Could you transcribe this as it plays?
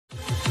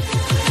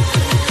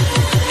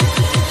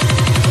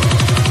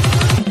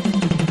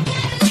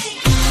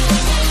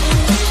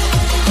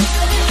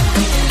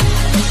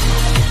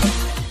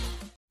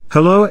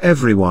Hello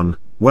everyone,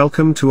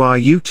 welcome to our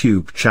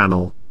YouTube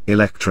channel,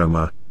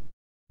 Electromer.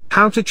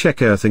 How to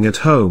check earthing at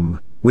home,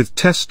 with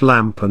Test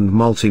Lamp and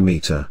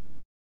Multimeter.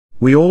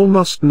 We all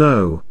must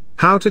know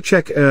how to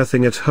check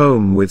earthing at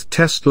home with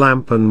Test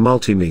Lamp and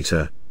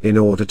Multimeter, in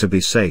order to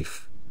be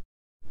safe.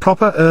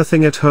 Proper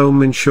earthing at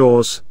home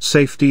ensures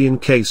safety in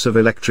case of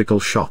electrical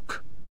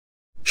shock.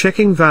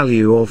 Checking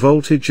value or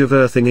voltage of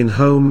earthing in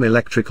home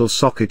electrical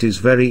socket is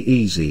very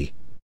easy.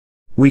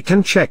 We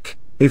can check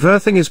if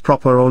earthing is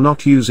proper or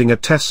not using a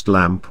test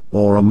lamp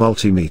or a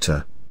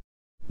multimeter.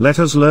 Let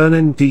us learn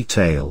in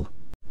detail.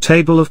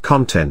 Table of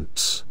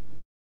contents.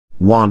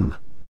 1.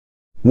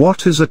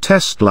 What is a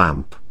test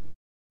lamp?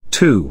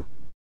 2.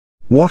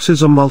 What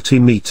is a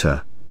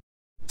multimeter?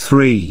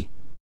 3.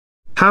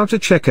 How to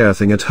check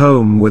earthing at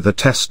home with a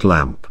test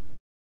lamp.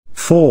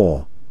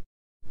 4.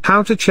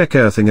 How to check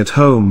earthing at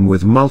home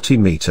with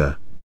multimeter.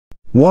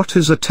 What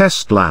is a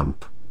test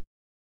lamp?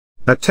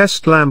 A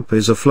test lamp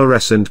is a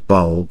fluorescent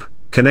bulb,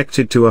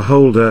 connected to a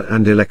holder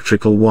and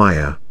electrical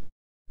wire.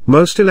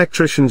 Most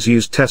electricians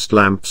use test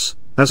lamps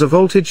as a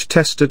voltage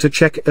tester to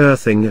check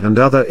earthing and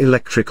other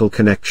electrical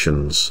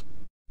connections.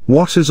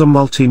 What is a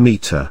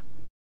multimeter?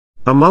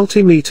 A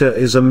multimeter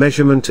is a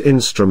measurement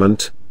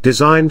instrument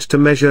designed to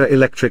measure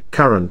electric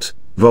current,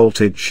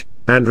 voltage,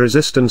 and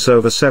resistance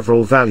over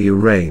several value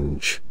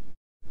range.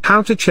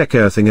 How to check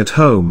earthing at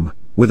home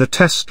with a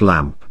test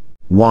lamp.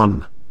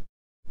 1.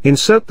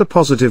 Insert the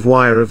positive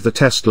wire of the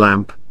test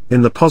lamp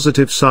in the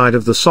positive side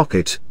of the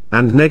socket,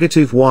 and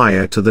negative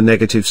wire to the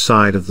negative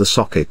side of the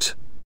socket.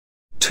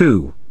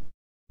 2.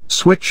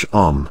 Switch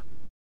on.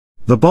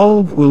 The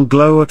bulb will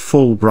glow at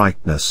full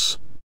brightness.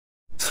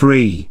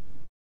 3.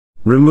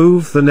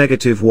 Remove the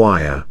negative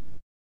wire.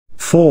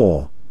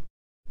 4.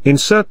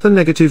 Insert the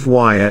negative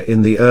wire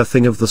in the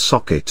earthing of the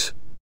socket.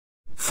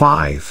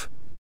 5.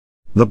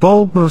 The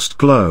bulb must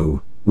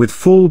glow with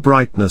full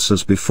brightness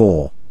as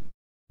before.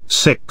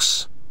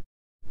 6.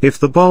 If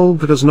the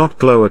bulb does not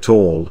glow at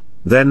all,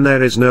 then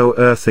there is no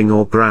earthing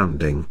or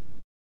grounding.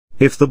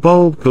 If the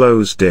bulb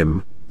glows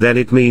dim, then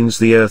it means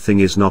the earthing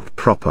is not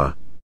proper.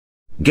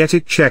 Get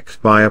it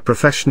checked by a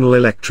professional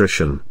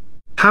electrician.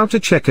 How to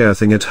check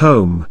earthing at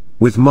home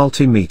with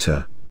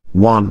multimeter.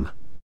 1.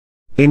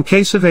 In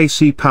case of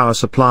AC power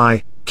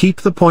supply, keep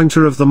the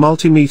pointer of the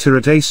multimeter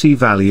at AC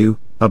value,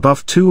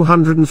 above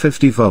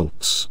 250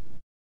 volts.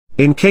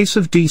 In case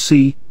of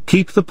DC,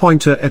 keep the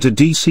pointer at a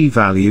DC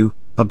value,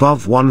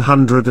 above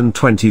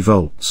 120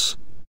 volts.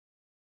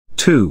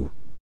 2.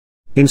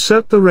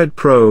 Insert the red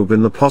probe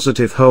in the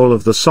positive hole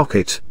of the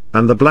socket,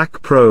 and the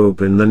black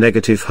probe in the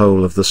negative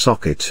hole of the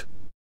socket.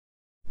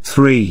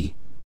 3.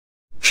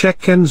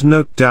 Check and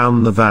note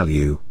down the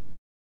value.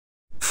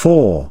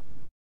 4.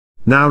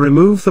 Now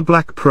remove the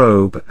black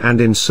probe and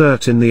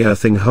insert in the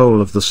earthing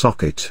hole of the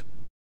socket.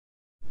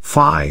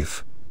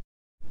 5.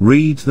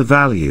 Read the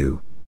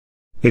value.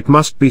 It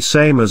must be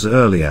same as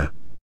earlier.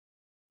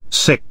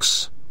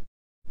 6.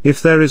 If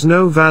there is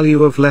no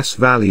value of less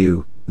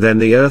value, then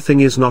the earthing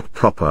is not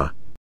proper.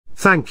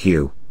 Thank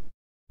you.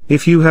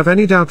 If you have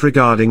any doubt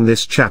regarding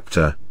this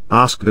chapter,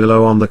 ask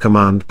below on the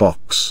command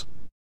box.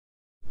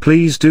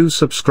 Please do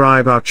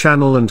subscribe our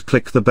channel and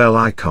click the bell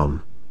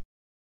icon.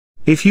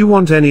 If you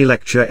want any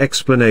lecture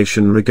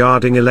explanation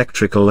regarding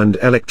electrical and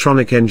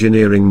electronic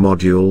engineering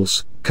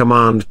modules,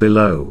 command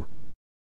below.